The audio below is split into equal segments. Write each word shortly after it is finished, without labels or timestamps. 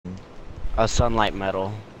A sunlight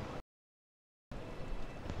metal.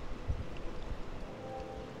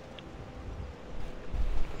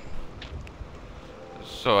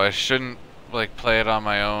 So I shouldn't like play it on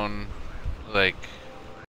my own, like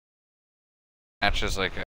matches,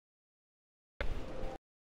 like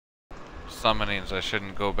summonings. I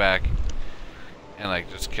shouldn't go back and like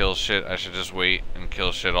just kill shit. I should just wait and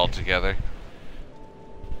kill shit altogether.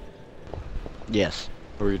 Yes.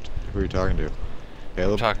 Who are you talking to?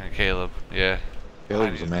 Caleb? I'm talking to Caleb. Yeah.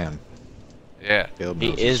 Caleb's a man. Yeah. Caleb He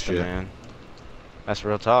knows his is the shit. man. That's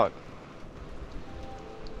real talk.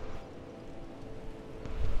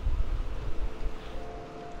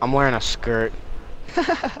 I'm wearing a skirt.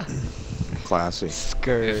 Classy.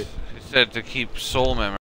 Skirt. He said to keep soul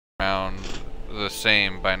memory around the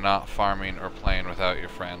same by not farming or playing without your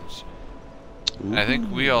friends. And I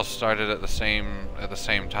think we all started at the same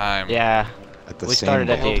time. Yeah. At the We same started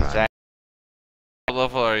at the time. exact. What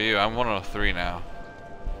level are you? I'm 103 now.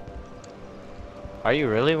 Are you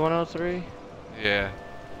really 103? Yeah.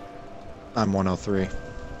 I'm 103.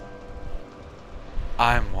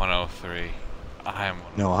 I'm 103. I'm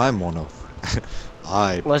 103. No, I'm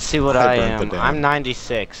 103. Let's see what I I burnt the am. dam. I'm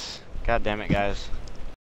 96. God damn it, guys.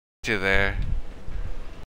 You there?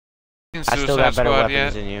 I still Suicide got better Squad weapons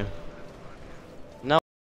yet? than you. No.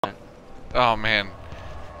 Oh man.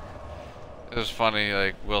 It was funny,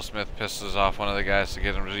 like Will Smith pisses off one of the guys to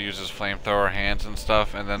get him to use his flamethrower hands and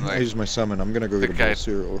stuff, and then like Here's my summon. I'm gonna go the get a guy- bowl of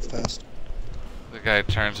cereal real fast. the guy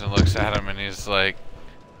turns and looks at him and he's like,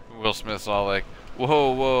 Will Smith's all like, whoa,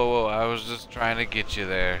 whoa, whoa, I was just trying to get you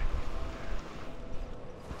there.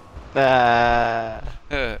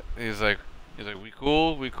 He's like, we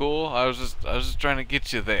cool? We cool? I was just trying to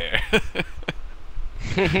get you there.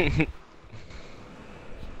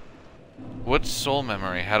 What's soul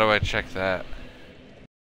memory? How do I check that?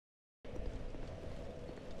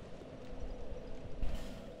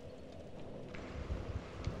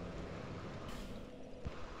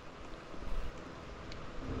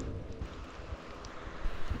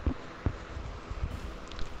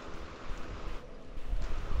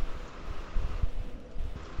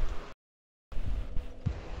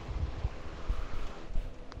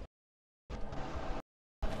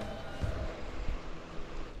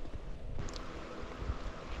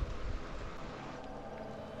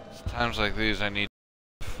 Times like these, I need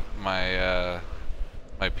my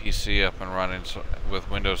my PC up and running with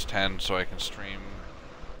Windows 10 so I can stream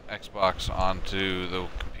Xbox onto the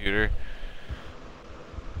computer,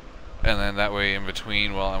 and then that way in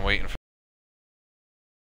between while I'm waiting for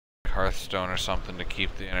Hearthstone or something to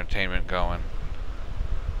keep the entertainment going.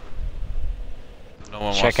 No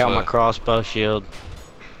one Check out my crossbow shield.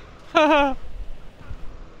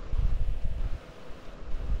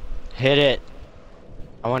 Hit it.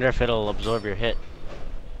 I wonder if it'll absorb your hit.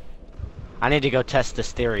 I need to go test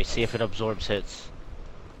this theory, see if it absorbs hits.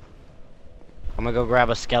 I'm gonna go grab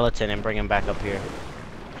a skeleton and bring him back up here.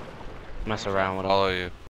 Mess around with him. Follow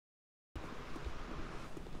you.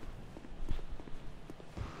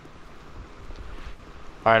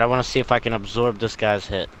 Alright, I wanna see if I can absorb this guy's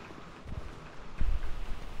hit.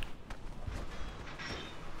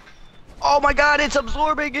 Oh my god, it's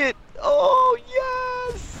absorbing it! Oh,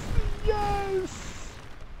 yes! Yes!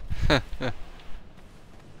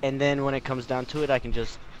 And then when it comes down to it, I can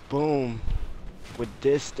just boom with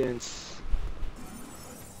distance.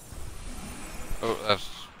 Oh, that's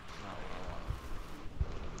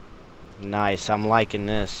Nice, I'm liking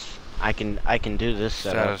this. I can do this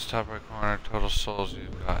setup. status top right corner. Total souls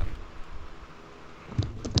you've gotten.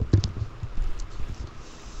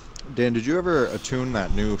 Dan, did you ever attune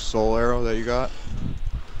that new soul arrow that you got?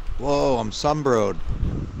 Whoa, I'm sunbroed.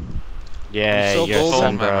 Yeah, so you're golden. a Soul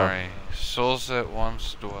sun bro. memory. Souls that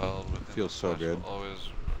once dwelled within Feels the so flesh good. will always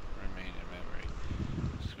remain in memory.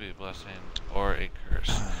 This could be a blessing or a curse.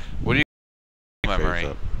 What do you memory?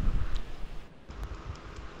 Face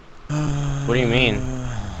What do you mean?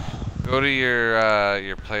 Go to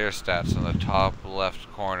your player stats in the top left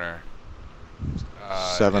corner.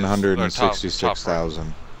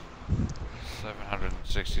 766,000.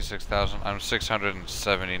 766,000. I'm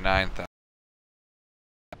 679,000.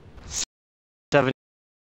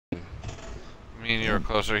 Me and you are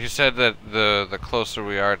closer. He said that the closer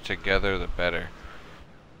we are together, the better.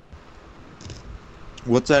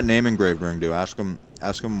 What's that name engraved ring do? Ask him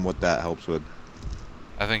what that helps with.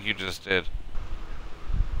 I think you just did.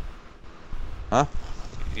 Huh?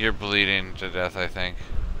 You're bleeding to death, I think.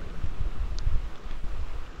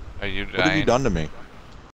 Are you dying? What have you done to me?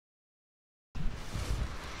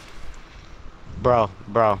 Bro.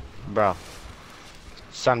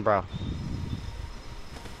 Sun bro.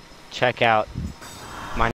 Check out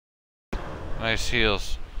my Nice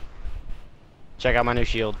heals. Check out my new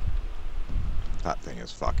shield. That thing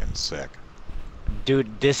is fucking sick.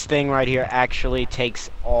 Dude, this thing right here actually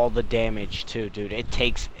takes all the damage too, dude.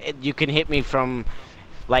 You can hit me from,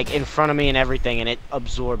 like, in front of me and everything, and it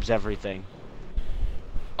absorbs everything.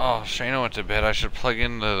 Oh, Shayna went to bed. I should plug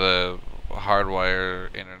into the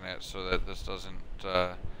hardwire internet so that this doesn't,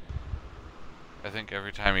 I think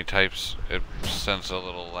every time he types, it sends a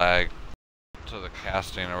little lag to the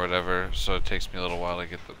casting or whatever, so it takes me a little while to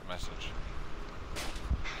get the message.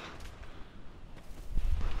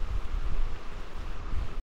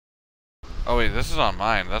 Oh wait, this is on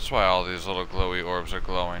mine. That's why all these little glowy orbs are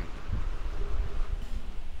glowing.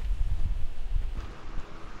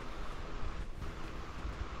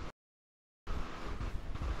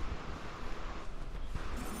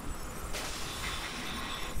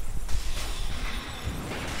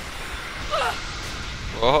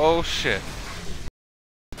 Oh shit.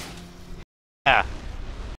 Yeah.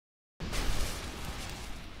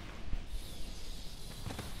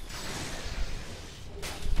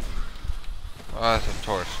 Oh, that's a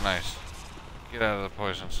torch. Nice. Get out of the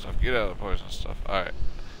poison stuff. Get out of the poison stuff. Alright.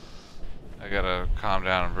 I gotta calm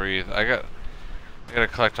down and breathe. I gotta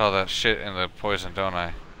collect all that shit in the poison, don't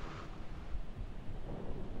I?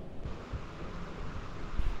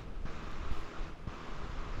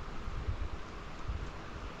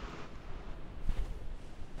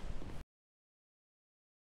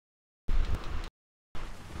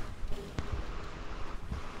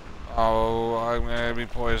 Oh, I'm gonna be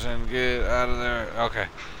poisoned. Get out of there. Okay.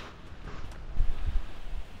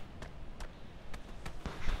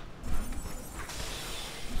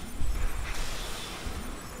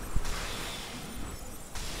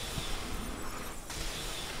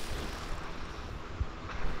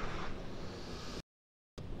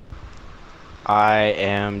 I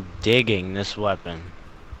am digging this weapon.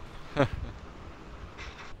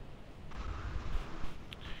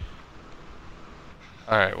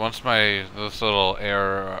 Alright, once this little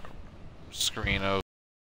error screen of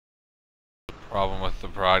problem with the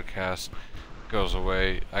broadcast goes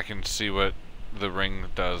away, I can see what the ring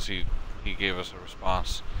does. He gave us a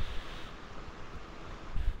response.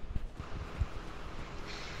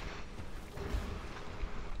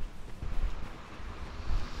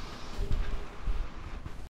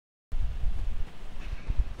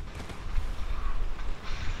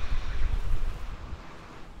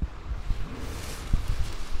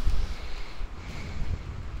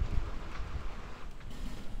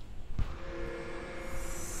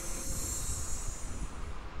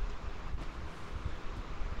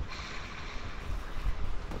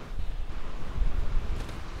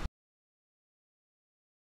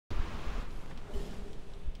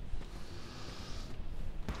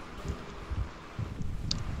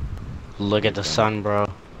 Look at the sun, bro.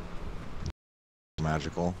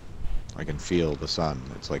 Magical. I can feel the sun.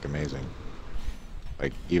 It's like amazing.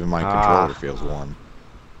 Like even my controller feels warm.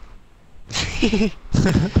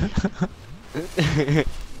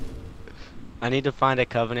 I need to find a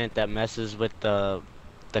covenant that messes with the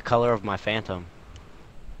color of my phantom.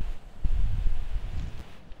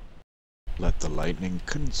 Let the lightning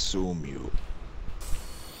consume you.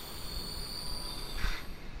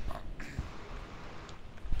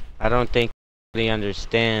 I don't think they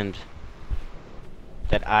understand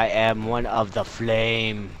that I am one of the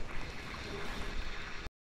flame.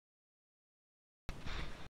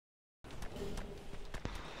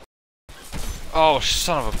 Oh,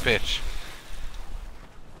 son of a bitch.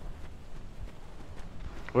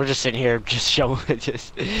 We're just sitting here just showing,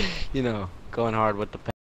 just, you know, going hard with the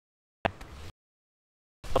pen.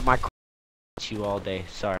 My you all day,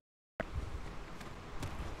 sorry.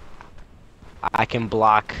 I can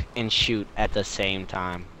block and shoot at the same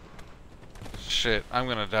time. Shit, I'm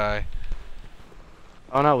gonna die.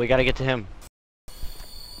 Oh no, we gotta get to him.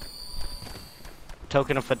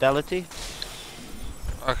 Token of fidelity?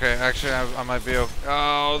 Okay, actually, I might be okay.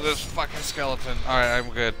 Oh, this fucking skeleton. Alright,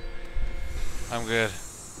 I'm good. I'm good.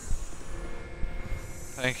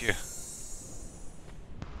 Thank you.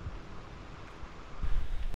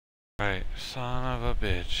 Alright, son of a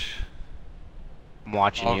bitch. I'm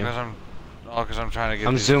watching you. All because I'm trying to get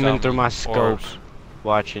I'm these zooming dumb through my scope, orbs.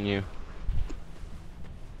 watching you.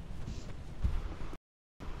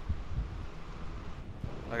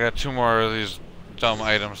 I got 2 more of these dumb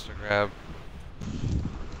items to grab.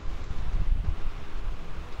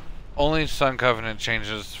 Only Sun Covenant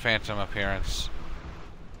changes phantom appearance.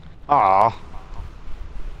 Aw.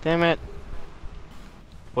 Damn it.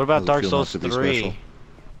 What about Dark Doesn't feel Souls not to be 3? special.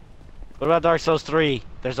 What about Dark Souls 3?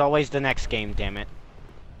 There's always the next game, damn it.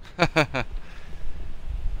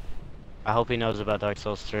 I hope he knows about Dark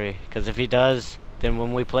Souls 3. Because if he does, then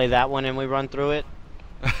when we play that one and we run through it,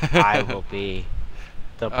 I will be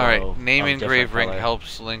the pro. Alright, name of engraved different ring color.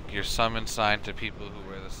 helps link your summon sign to people who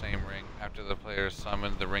wear the same ring. After the player is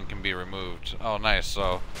summoned, the ring can be removed. Oh, nice.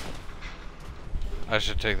 So I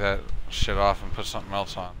should take that shit off and put something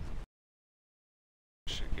else on.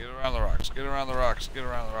 Shit, get around the rocks, get around the rocks, get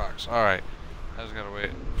around the rocks. Alright, I just gotta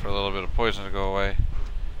wait for a little bit of poison to go away.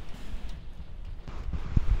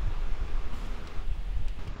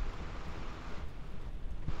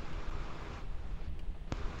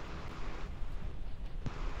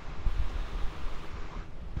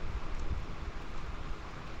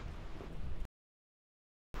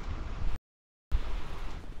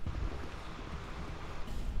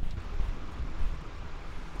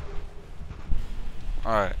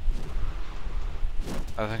 Alright.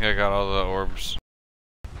 I think I got all the orbs.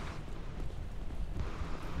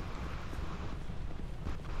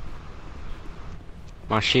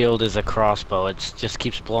 My shield is a crossbow. It just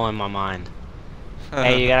keeps blowing my mind.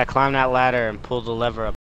 Hey, you gotta climb that ladder and pull the lever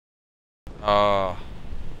up. Oh.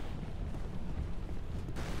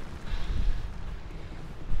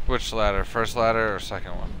 Which ladder? First ladder or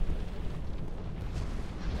second one?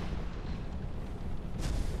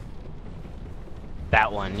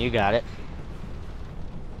 That one, you got it.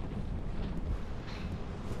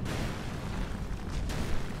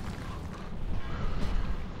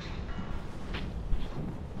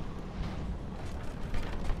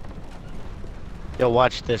 Yo,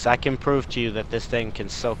 watch this. I can prove to you that this thing can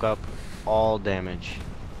soak up all damage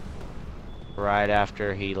right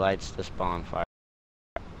after he lights this bonfire.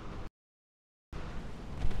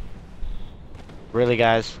 Really,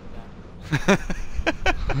 guys?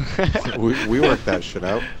 we worked that shit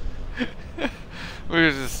out. We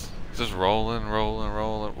were just rolling.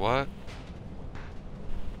 What?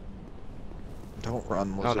 Don't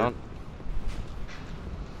run, No, lizard. don't.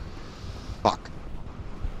 Fuck.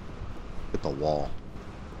 Hit the wall.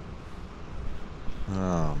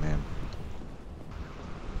 Oh, man.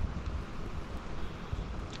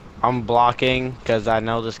 I'm blocking because I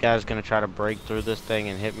know this guy's gonna try to break through this thing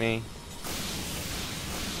and hit me.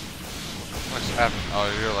 What's happening?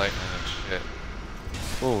 Oh, you're lightning and shit.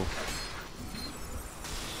 Ooh.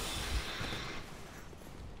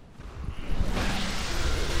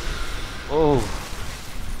 Ooh.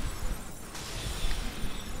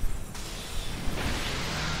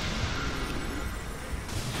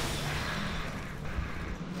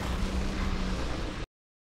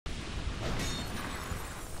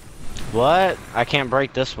 What? I can't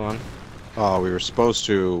break this one. Oh, we were supposed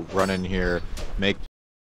to run in here, make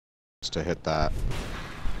to hit that.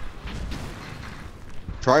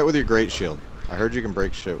 Try it with your great shield. I heard you can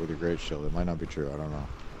break shit with your great shield. It might not be true. I don't know.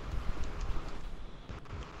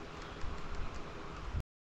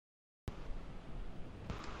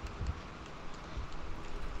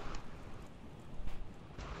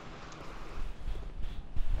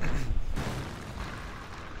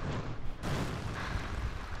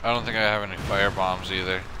 I don't think I have any fire bombs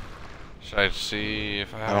either. Should I see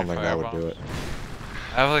if I have I don't any think fire that would bombs? do it.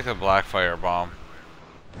 I have like a black fire bomb.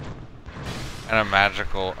 And a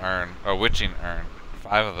magical urn. A witching urn.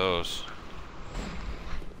 5 of those.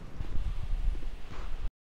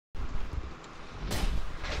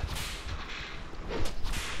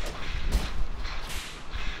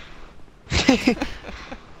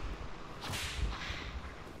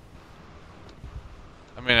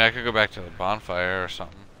 I mean, I could go back to the bonfire or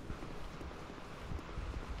something.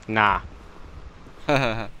 Nah.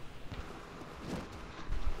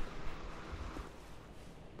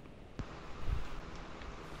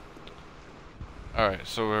 Alright,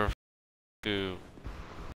 so we're to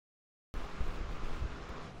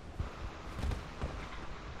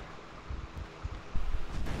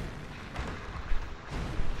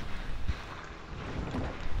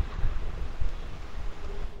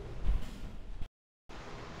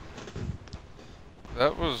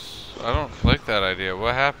that was, I don't like that idea.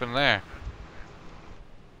 What happened there?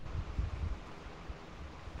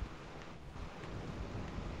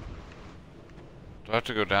 Do I have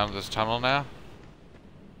to go down this tunnel now?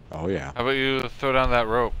 Oh yeah. How about you throw down that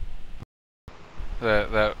rope?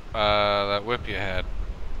 That whip you had.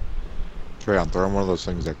 Treon, throw him one of those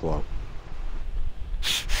things that glow.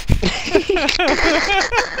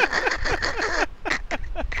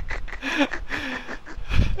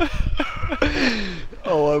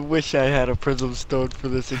 Oh, I wish I had a prism stone for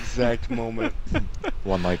this exact moment.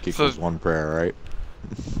 One like equals one prayer, right?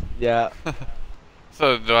 Yeah.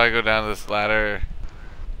 So do I go down this ladder?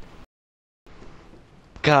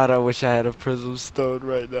 God, I wish I had a prism stone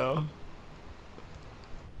right now. I'm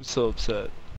so upset.